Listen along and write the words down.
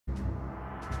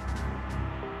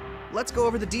let's go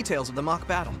over the details of the mock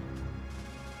battle.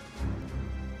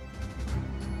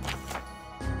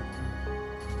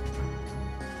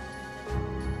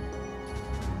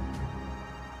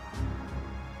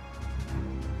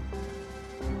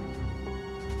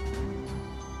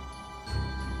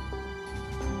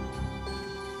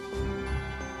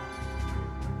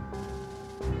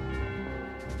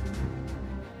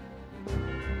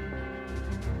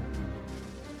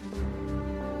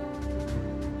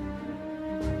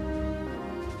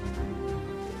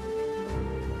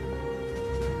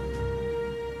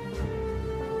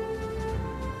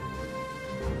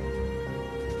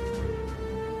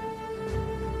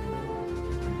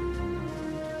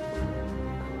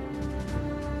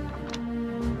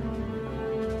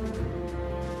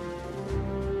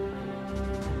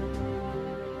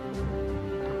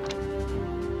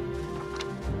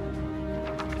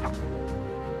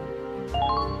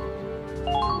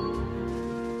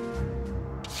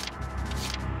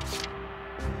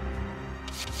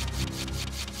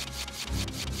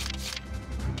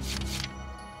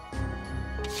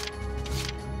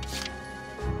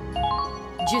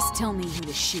 Just tell me who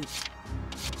to shoot.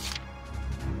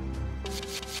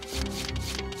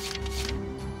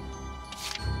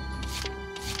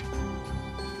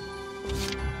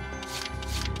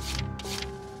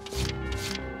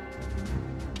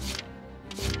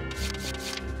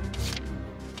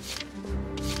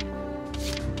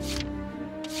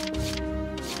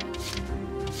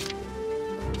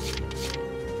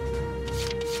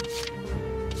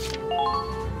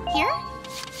 Here?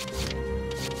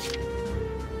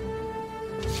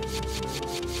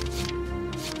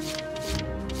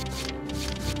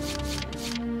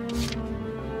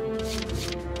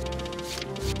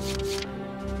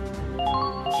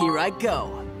 Here I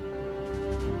go.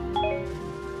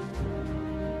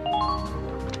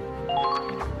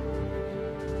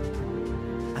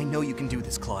 I know you can do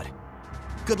this, Claude.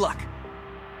 Good luck.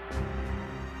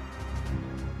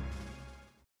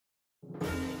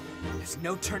 There's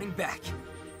no turning back.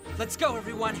 Let's go,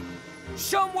 everyone.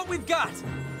 Show them what we've got.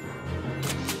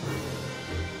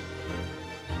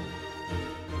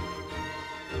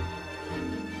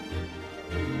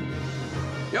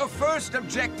 Your first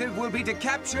objective will be to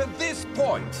capture this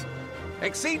point.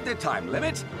 Exceed the time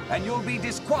limit, and you'll be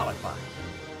disqualified.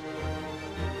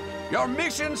 Your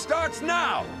mission starts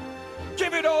now!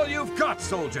 Give it all you've got,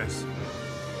 soldiers!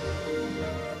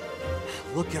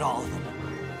 Look at all of them.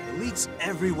 Elites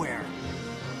everywhere.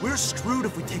 We're screwed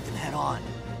if we take them head on.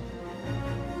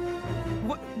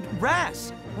 What?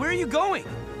 Raz, where are you going?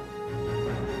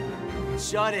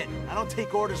 Shut it. I don't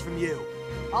take orders from you.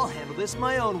 I'll handle this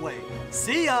my own way.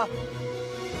 See ya!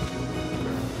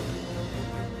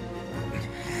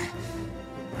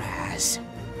 Raz.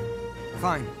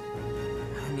 Fine.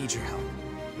 I don't need your help.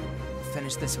 I'll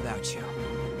finish this without you.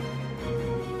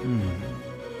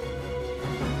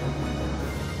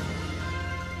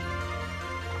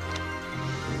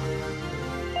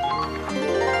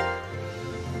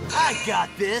 I got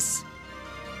this!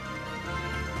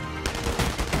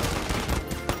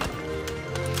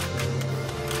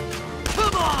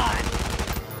 Come on!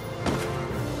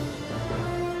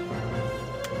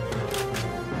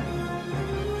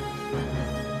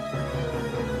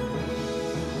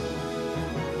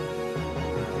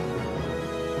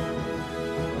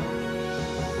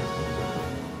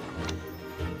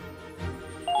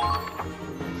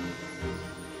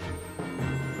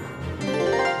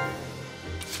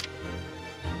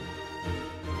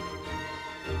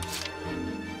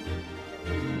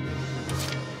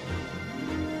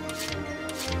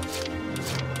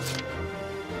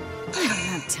 I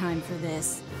don't have time for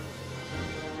this.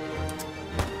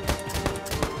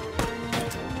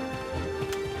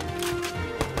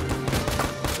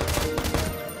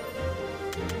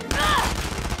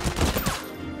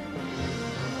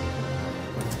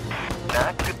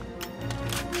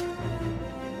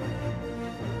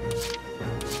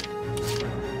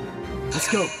 Let's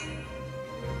go.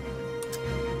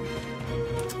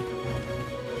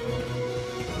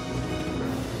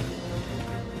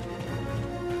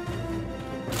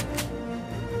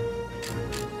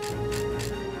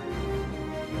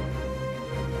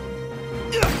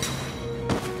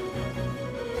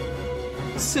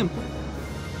 Simple.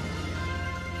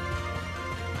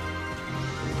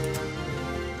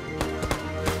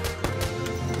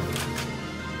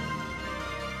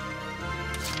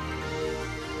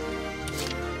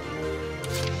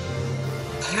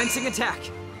 Commencing attack.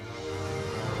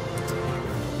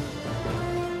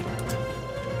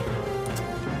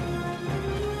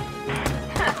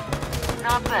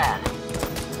 Not bad.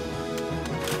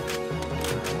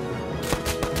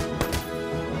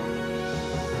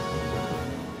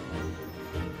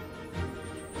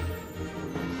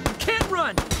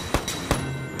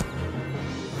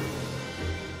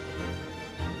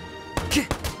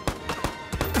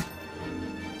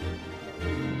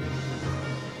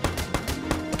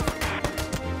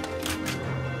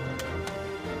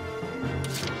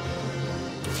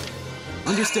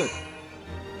 Understood.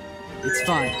 It's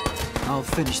fine. I'll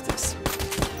finish this.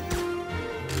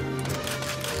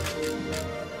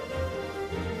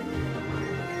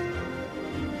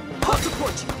 I'll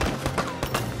support you!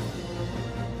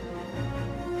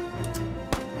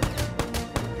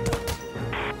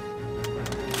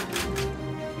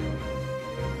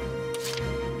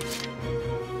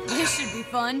 This should be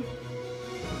fun.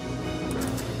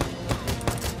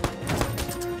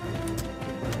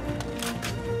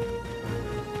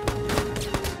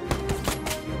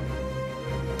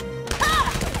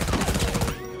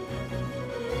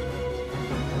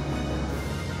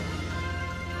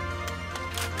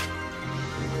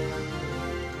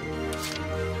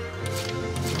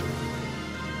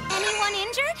 Anyone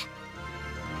injured?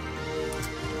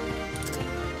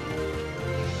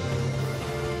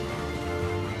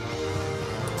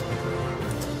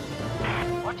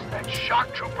 What's that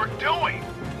shock trooper doing?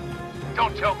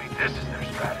 Don't tell me this is their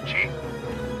strategy.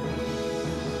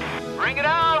 Bring it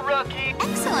on, rookie!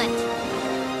 Excellent.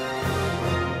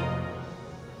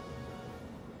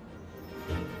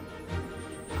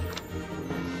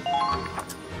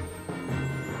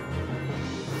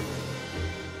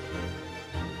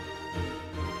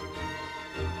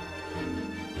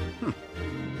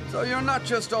 So you're not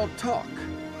just all talk.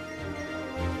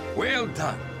 Well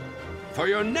done. For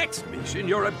your next mission,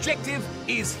 your objective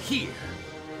is here.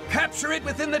 Capture it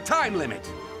within the time limit.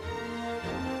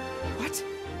 What?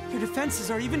 Your defenses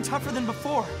are even tougher than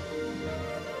before.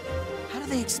 How do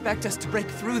they expect us to break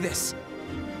through this?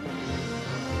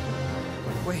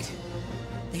 Wait,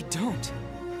 they don't.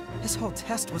 This whole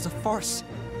test was a farce.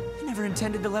 They never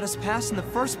intended to let us pass in the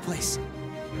first place.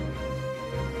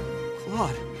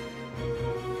 Claude.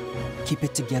 Keep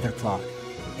it together, Claude.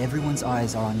 Everyone's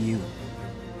eyes are on you.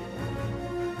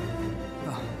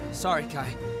 Oh, sorry,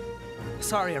 Kai.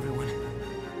 Sorry, everyone.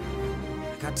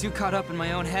 I got too caught up in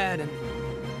my own head and...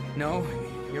 No,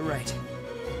 you're right.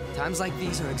 Times like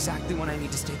these are exactly when I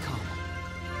need to stay calm.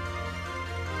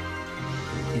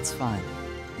 It's fine,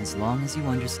 as long as you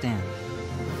understand.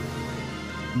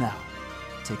 Now,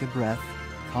 take a breath,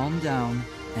 calm down,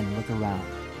 and look around.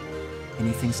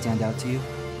 Anything stand out to you?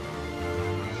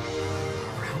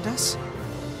 Around us?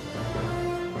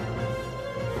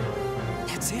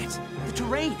 That's it! The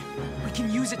terrain! We can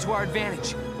use it to our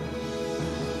advantage.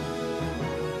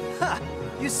 Ha!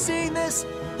 You seeing this?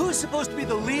 Who's supposed to be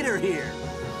the leader here?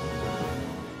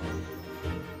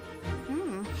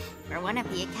 For one of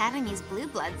the Academy's blue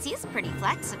bloods, he's pretty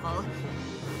flexible.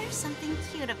 There's something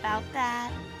cute about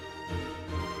that.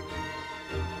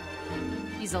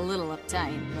 He's a little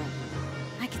uptight, but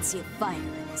I can see a fire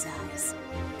in his eyes.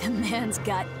 The man's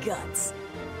got guts.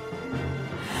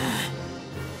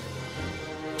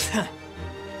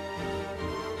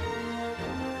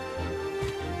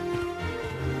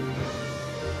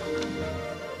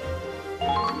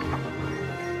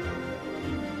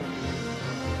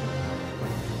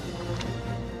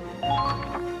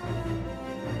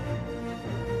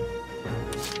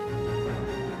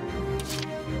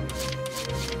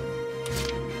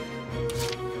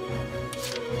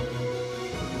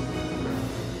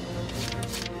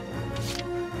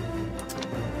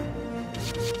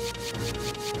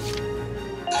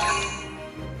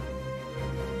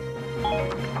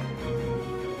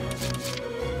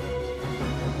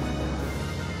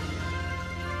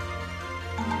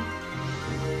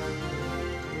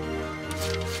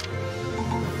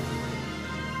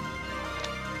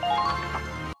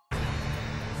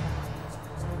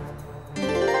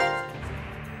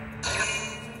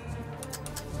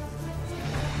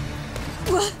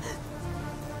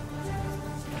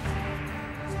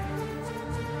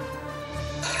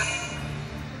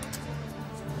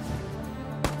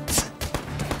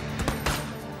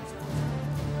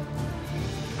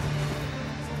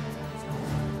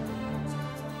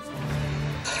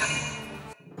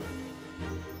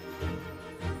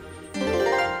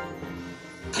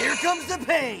 Here comes the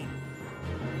pain!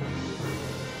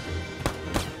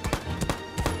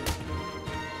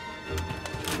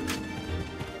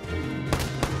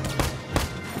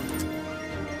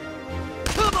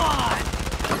 Come on!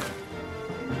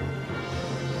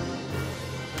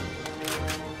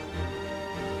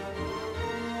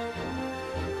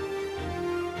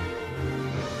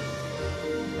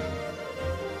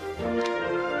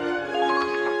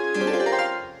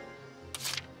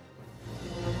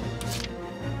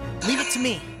 Leave it to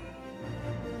me.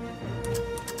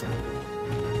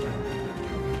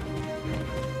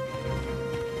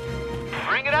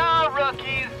 Bring it on,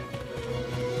 rookies!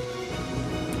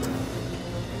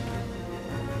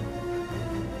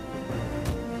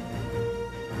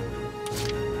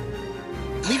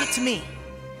 Leave it to me.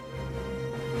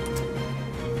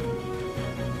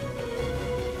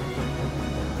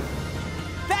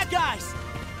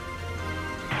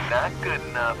 Not good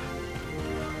enough.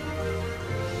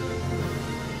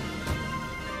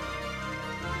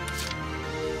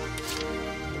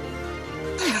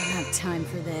 I don't have time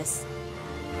for this.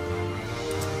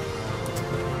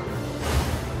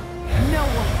 No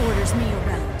one orders me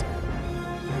around.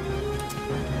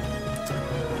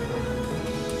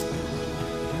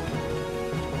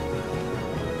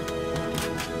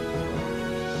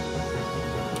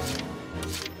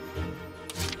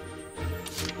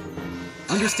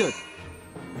 Understood.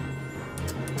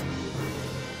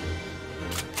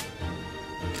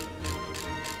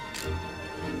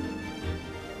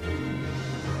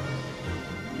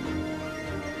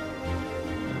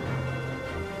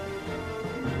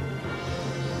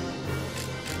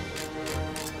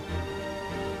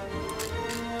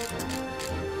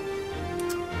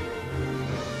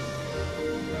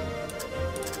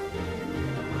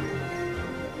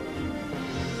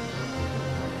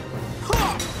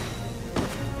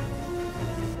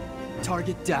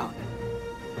 Target down.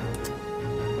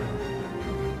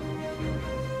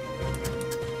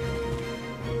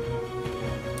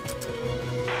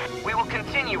 We will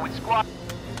continue with squad.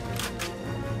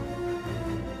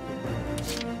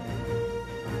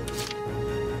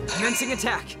 Commencing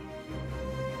attack.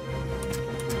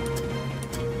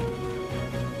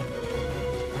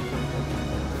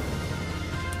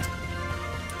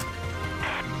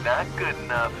 Not good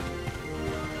enough.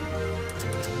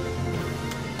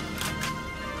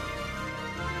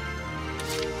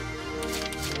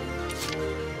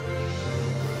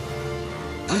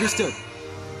 Understood.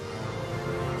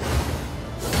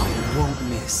 I won't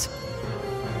miss.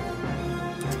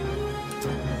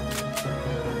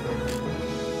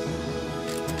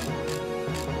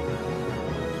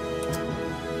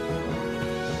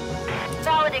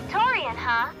 Valedictorian,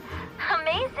 huh?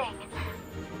 Amazing.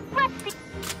 Let's see.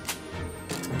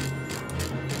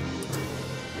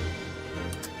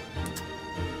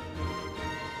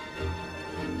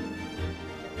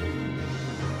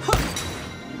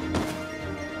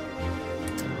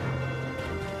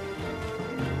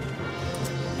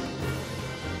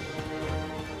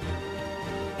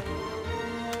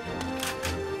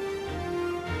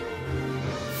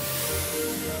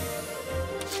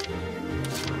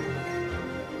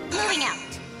 Moving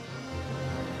out.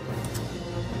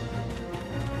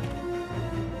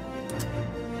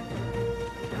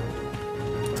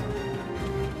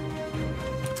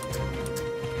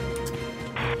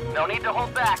 No need to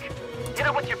hold back. Hit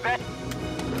it with your bet.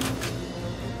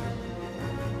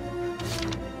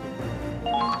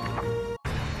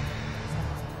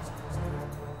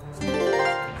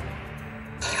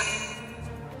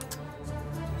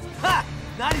 Ha!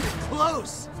 Not even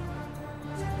close!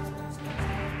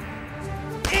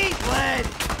 Eat lead!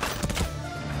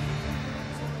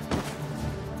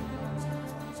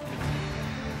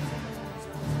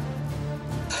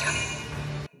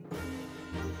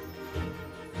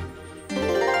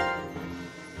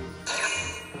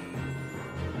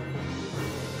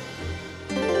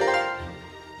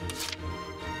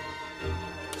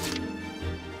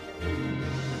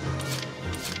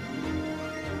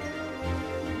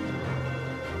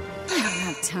 I don't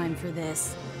have time for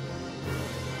this.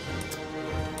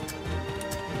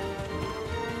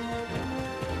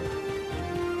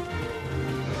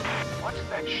 What's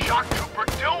that shock trooper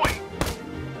doing?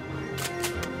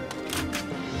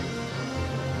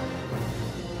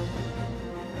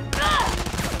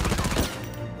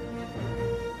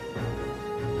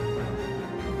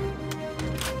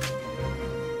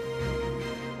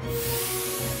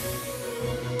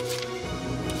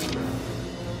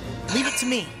 Leave it to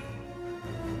me.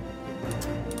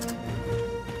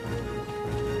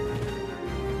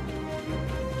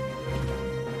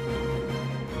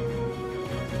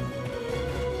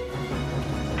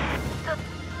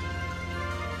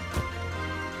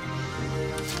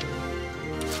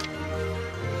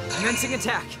 Commencing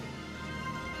attack.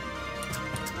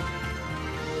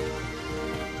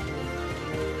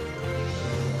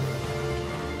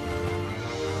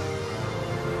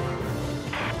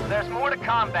 There's more to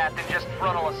combat than just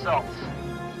frontal assaults.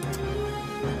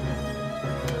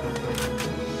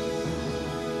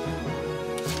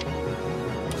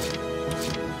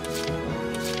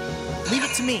 Leave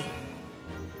it to me.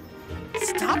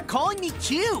 Stop calling me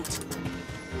cute!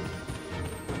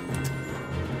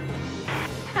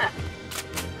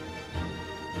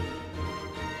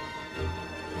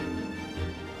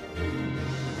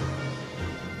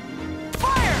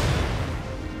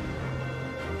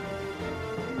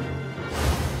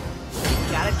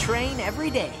 Gotta train every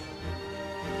day.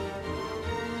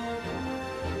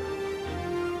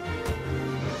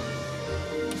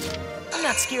 I'm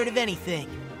not scared of anything.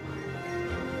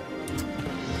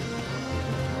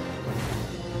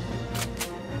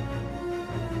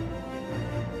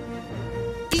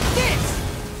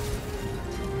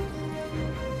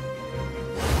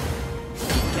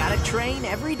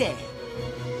 every day.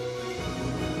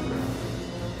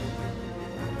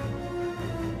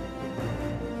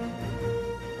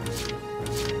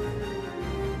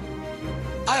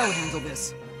 I'll handle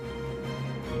this.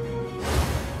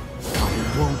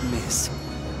 I won't miss.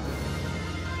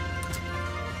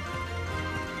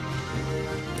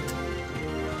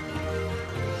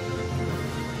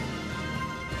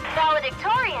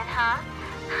 Valedictorian, huh?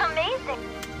 Amazing.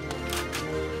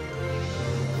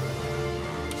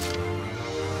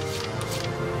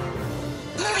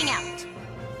 Moving out.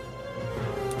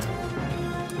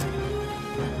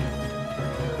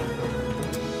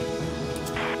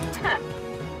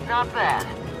 Not bad.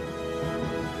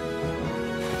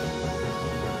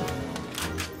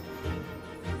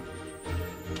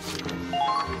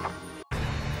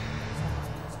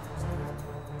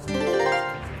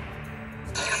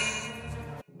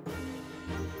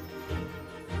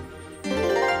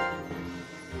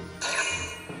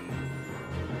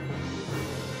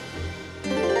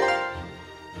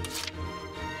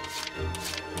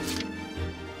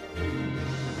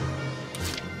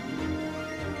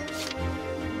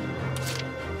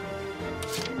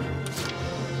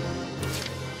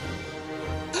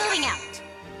 Moving out.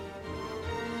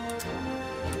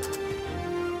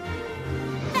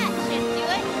 That should do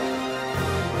it.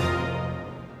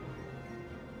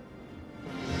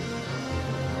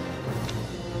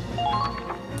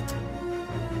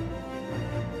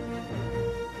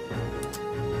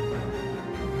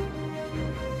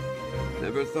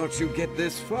 Never thought you'd get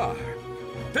this far.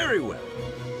 Very well.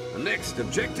 The next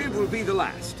objective will be the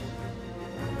last.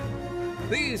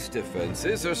 These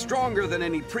defenses are stronger than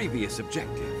any previous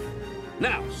objective.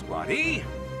 Now, Squad E,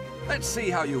 let's see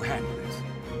how you handle it.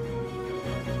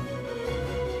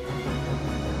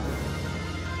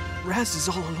 Raz is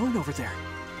all alone over there.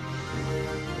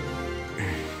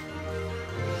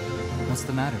 What's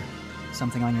the matter?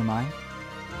 Something on your mind?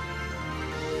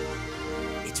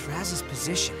 It's Raz's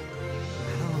position.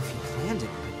 I don't know if he planned it,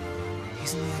 but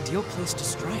he's in the ideal place to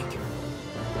strike.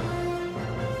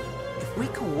 If we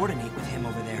coordinate with him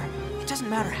over there, it doesn't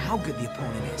matter how good the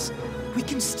opponent is. We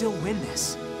can still win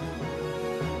this.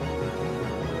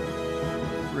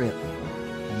 Really?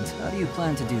 And how do you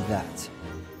plan to do that?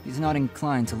 He's not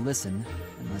inclined to listen,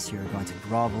 unless you're going to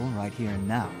grovel right here and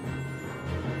now.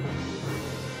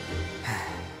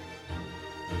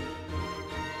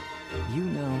 You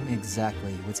know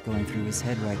exactly what's going through his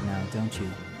head right now, don't you?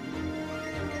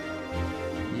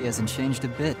 He hasn't changed a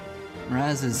bit.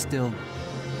 Raz is still...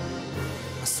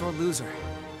 A sore loser.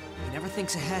 He never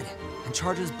thinks ahead and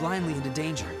charges blindly into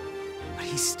danger. But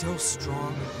he's still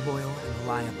strong, loyal, and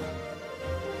reliable.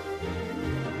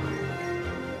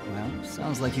 Well,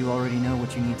 sounds like you already know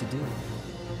what you need to do.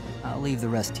 I'll leave the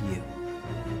rest to you.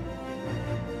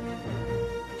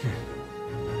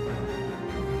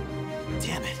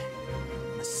 Damn it.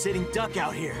 I'm a sitting duck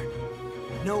out here.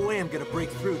 No way I'm gonna break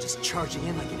through just charging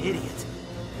in like an idiot.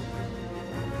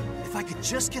 If I could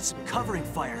just get some covering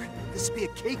fire, this would be a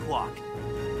cakewalk.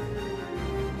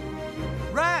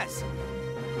 Raz!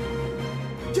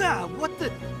 Yeah, what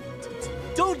the...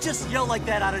 Don't just yell like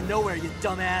that out of nowhere, you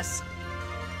dumbass!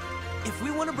 If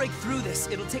we want to break through this,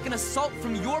 it'll take an assault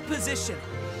from your position.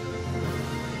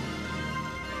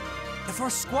 If our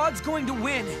squad's going to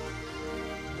win,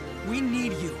 we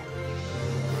need you.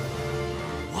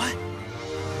 What?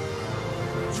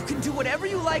 You can do whatever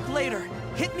you like later.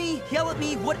 Hit me, yell at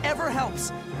me, whatever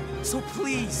helps. So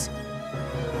please.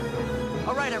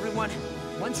 All right, everyone.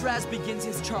 Once Raz begins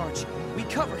his charge, we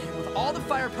cover him with all the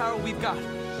firepower we've got.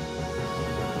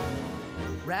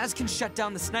 Raz can shut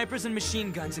down the snipers and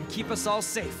machine guns and keep us all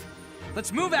safe.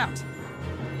 Let's move out!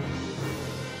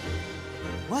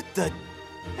 What the...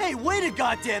 Hey, wait a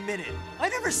goddamn minute! I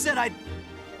never said I'd...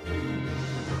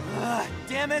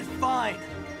 Damn it, fine.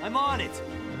 I'm on it.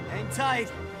 Hang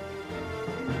tight.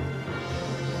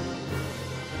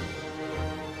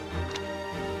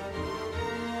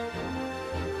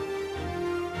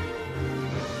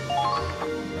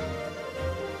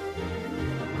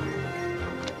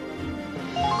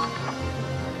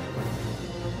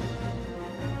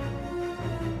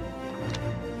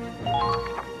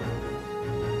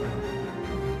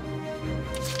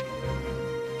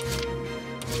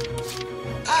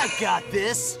 I got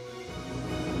this!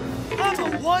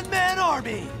 I'm a one-man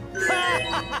army!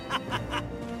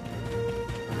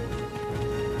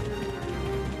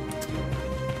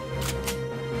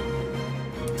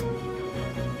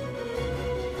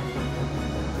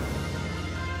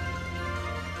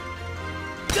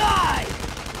 Die!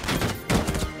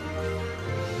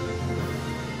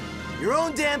 Your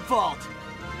own damn fault!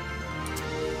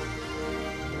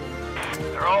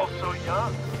 They're all so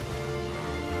young.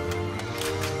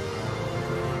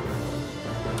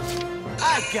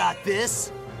 I got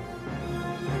this!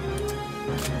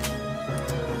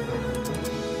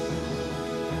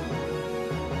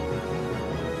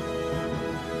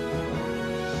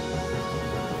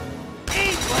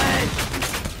 England!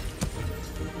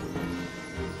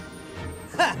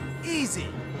 Ha! Easy!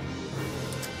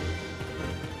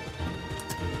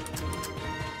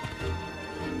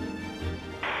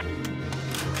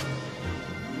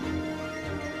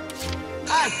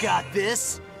 I got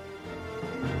this!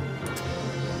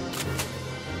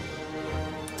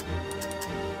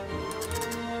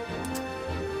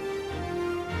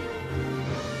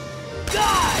 Die!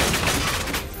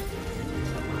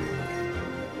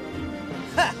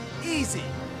 Ha! Easy!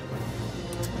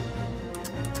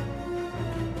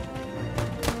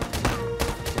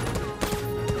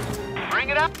 Bring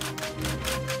it up.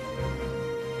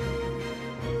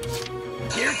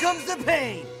 Here comes the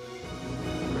pain!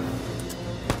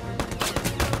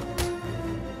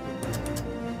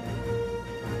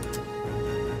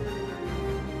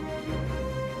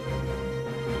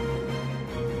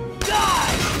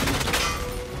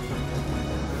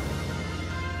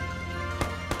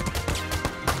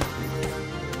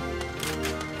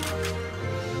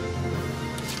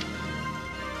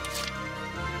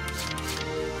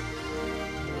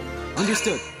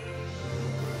 Understood.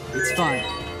 It's fine.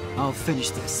 I'll finish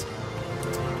this.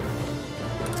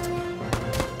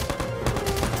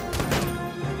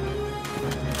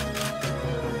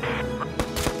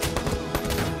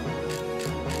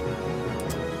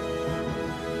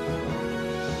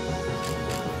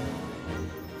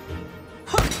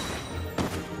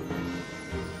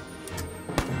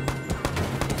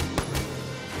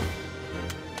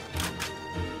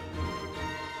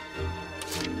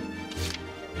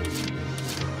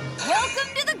 Welcome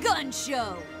to the gun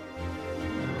show!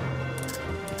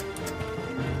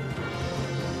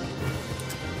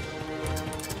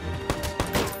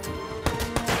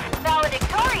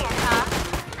 Valedictorian, huh?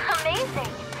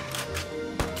 Amazing.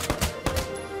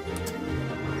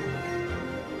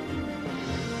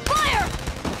 Fire!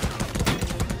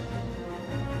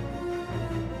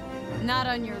 Not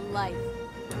on your life.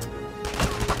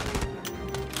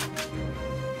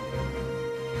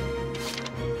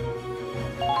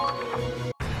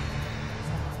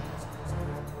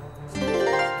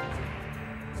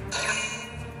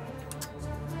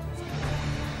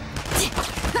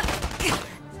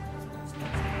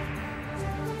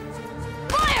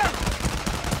 Fire!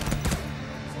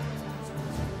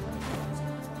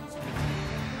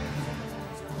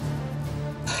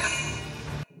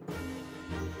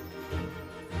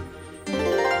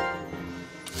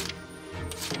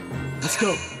 Let's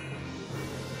go.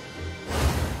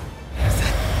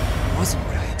 That wasn't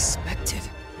what I expected.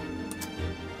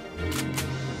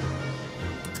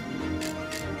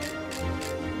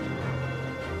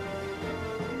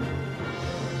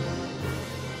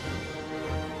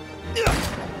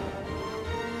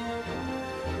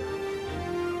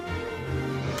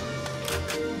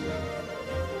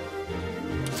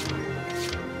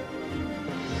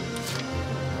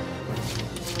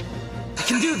 I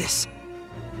can do this!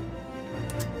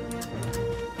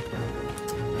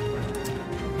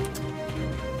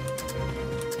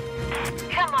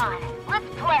 Come on, let's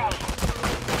play.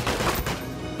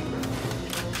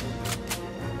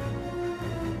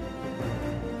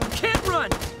 Can't run!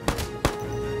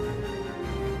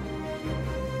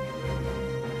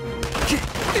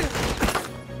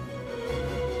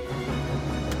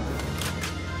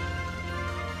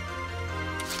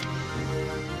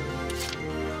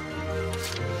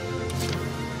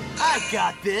 I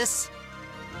got this!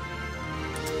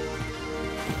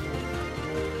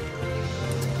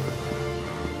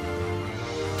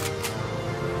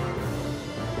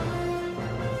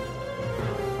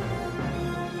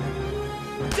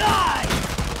 Die!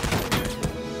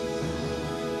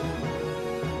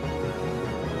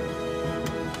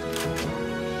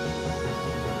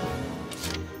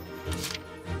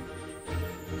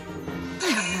 I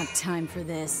don't have time for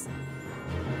this.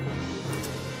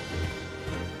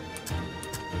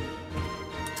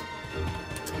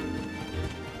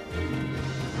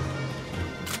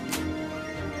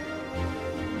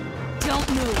 Don't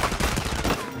move.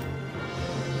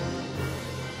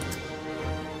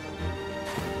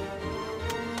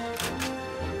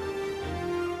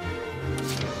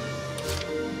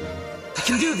 I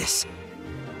can do this!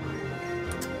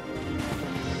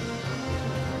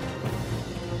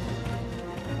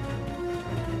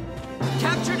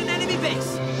 Captured an enemy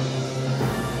base!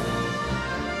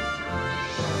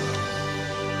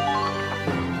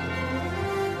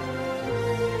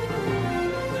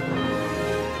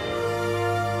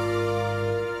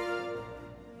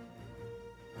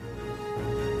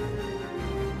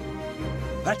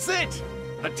 That's it!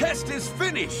 The test is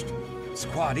finished!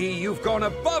 Squad E, you've gone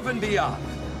above and beyond.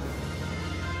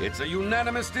 It's a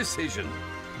unanimous decision.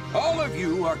 All of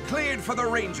you are cleared for the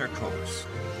Ranger course.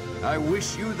 I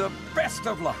wish you the best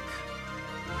of luck.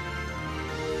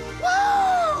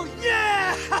 Woo!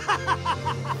 Yeah!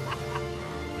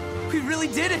 We really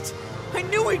did it! I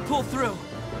knew we'd pull through!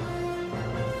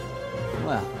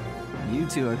 Well, you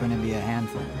two are going to be a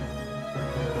handful.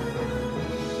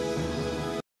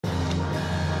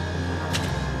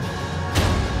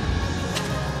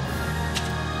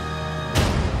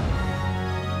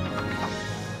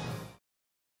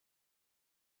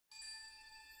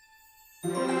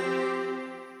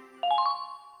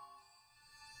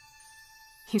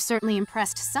 You certainly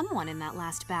impressed someone in that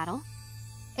last battle.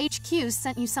 HQ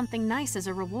sent you something nice as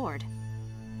a reward.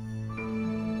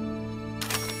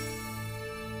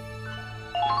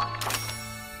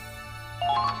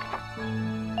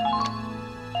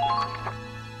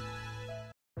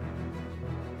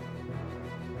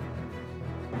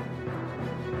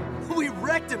 We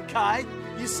wrecked him, Kai!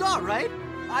 You saw, right?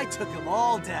 I took them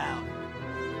all down.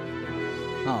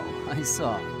 Oh, I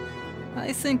saw.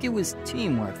 I think it was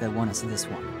teamwork that won us this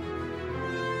one.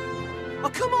 Oh,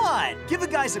 come on! Give a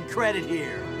guy some credit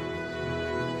here.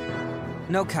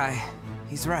 No, Kai.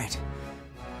 He's right.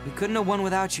 We couldn't have won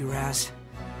without you, Raz.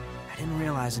 I didn't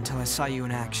realize until I saw you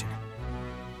in action.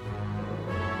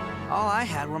 All I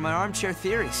had were my armchair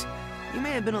theories. You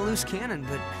may have been a loose cannon,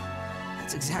 but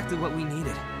that's exactly what we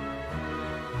needed.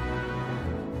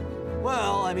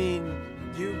 Well, I mean,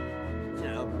 you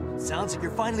know, sounds like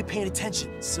you're finally paying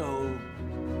attention, so...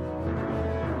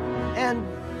 And,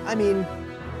 I mean,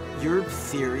 your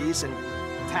theories and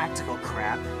tactical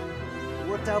crap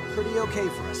worked out pretty okay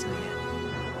for us in the end.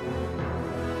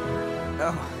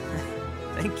 Oh,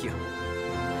 thank you.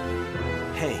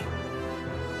 Hey,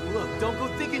 look, don't go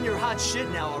thinking you're hot shit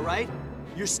now, alright?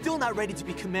 You're still not ready to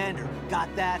be commander,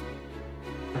 got that?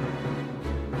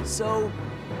 So,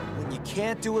 when you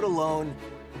can't do it alone,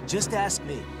 just ask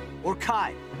me, or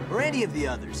Kai, or any of the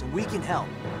others, and we can help.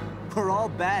 We're all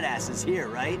badasses here,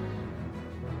 right?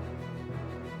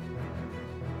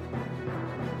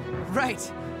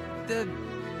 Right. The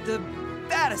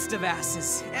baddest of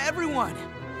asses. Everyone.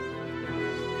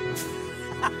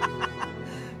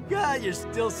 God, you're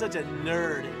still such a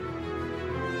nerd.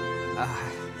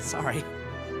 Sorry.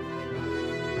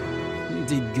 You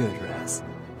did good, Raz.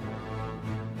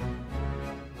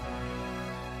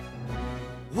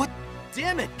 What?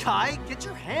 Damn it, Kai! Get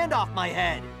your hand off my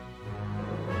head!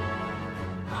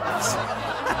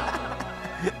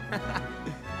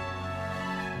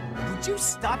 Would you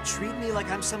stop treating me like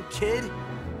I'm some kid?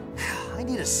 I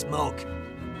need a smoke.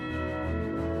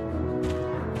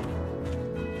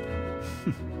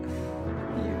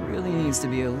 He really needs to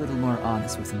be a little more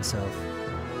honest with himself.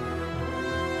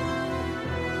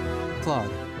 Claude,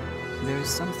 there's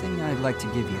something I'd like to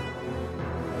give you.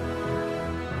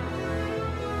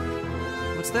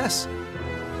 What's this?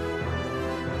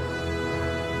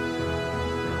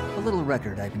 A little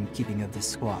record I've been keeping of this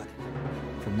squad.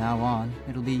 From now on,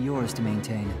 it'll be yours to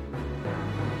maintain.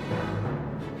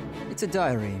 It's a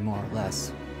diary, more or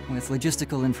less, with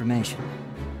logistical information.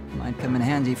 Might come in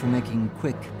handy for making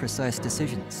quick, precise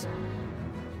decisions.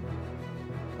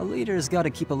 A leader's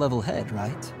gotta keep a level head,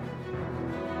 right?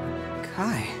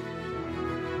 Kai.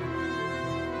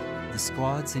 The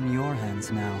squad's in your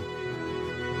hands now.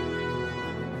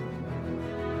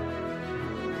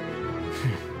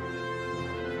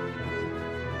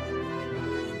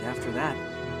 And after that,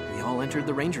 we all entered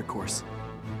the Ranger course.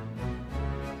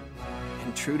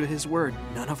 And true to his word,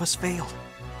 none of us failed.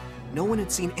 No one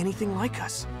had seen anything like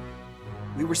us.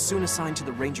 We were soon assigned to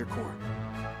the Ranger Corps.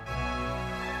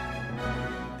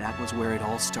 That was where it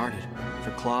all started,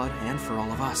 for Claude and for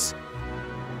all of us.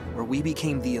 Where we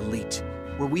became the elite,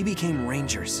 where we became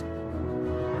Rangers.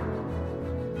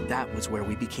 That was where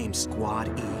we became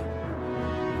Squad E.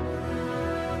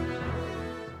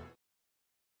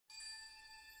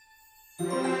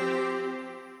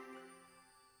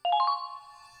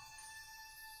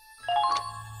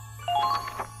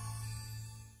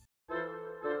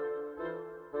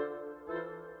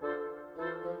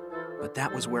 But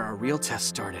that was where our real test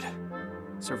started.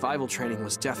 Survival training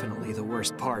was definitely the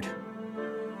worst part.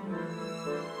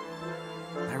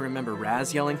 I remember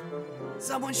Raz yelling,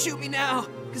 Someone shoot me now,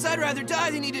 because I'd rather die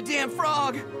than eat a damn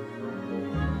frog!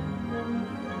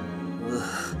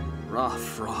 Ugh, raw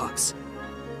frogs.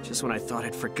 Just when I thought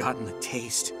I'd forgotten the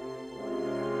taste.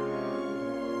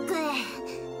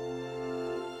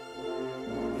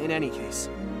 In any case,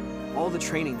 all the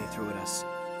training they threw at us,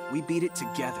 we beat it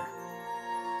together.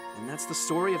 And that's the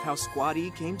story of how Squad E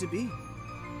came to be.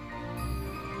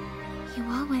 You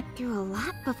all went through a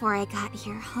lot before I got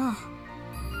here, huh?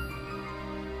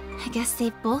 I guess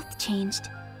they've both changed.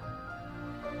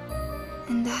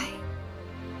 And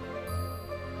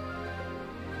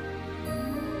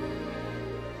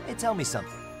Hey, tell me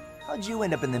something. How'd you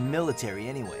end up in the military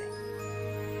anyway?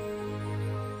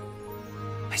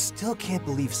 I still can't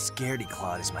believe Scaredy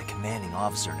Claude is my commanding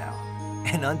officer now.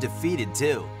 And undefeated,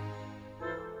 too.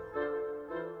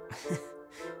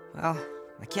 Well,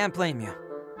 I can't blame you.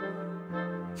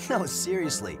 No,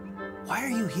 seriously. Why are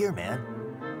you here, man?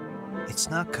 It's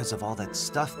not 'cause of all that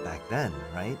stuff back then,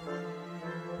 right?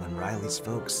 When Riley's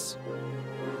folks...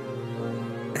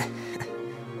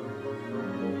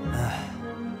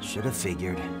 Should have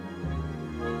figured.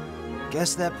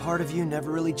 Guess that part of you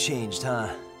never really changed,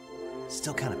 huh?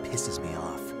 Still kind of pisses me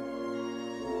off.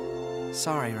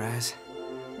 Sorry, Raz.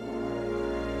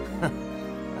 I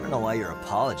don't know why you're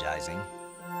apologizing.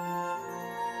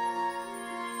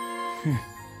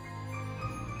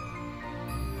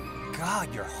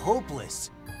 God, you're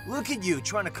hopeless. Look at you,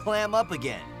 trying to clam up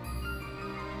again.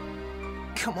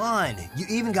 Come on, you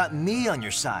even got me on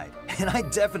your side, and I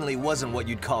definitely wasn't what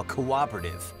you'd call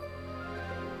cooperative.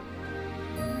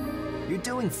 You're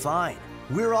doing fine.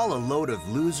 We're all a load of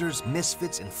losers,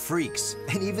 misfits, and freaks,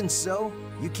 and even so,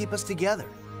 you keep us together.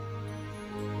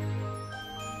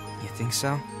 You think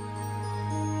so?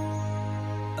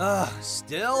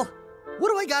 Still? What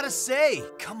do I gotta say?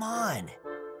 Come on.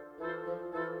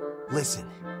 Listen,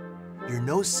 you're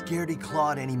no Scaredy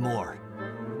Claude anymore.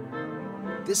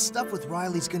 This stuff with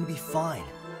Riley's gonna be fine,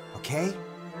 okay?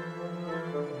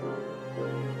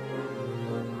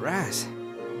 Raz.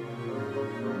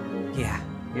 Yeah,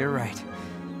 you're right.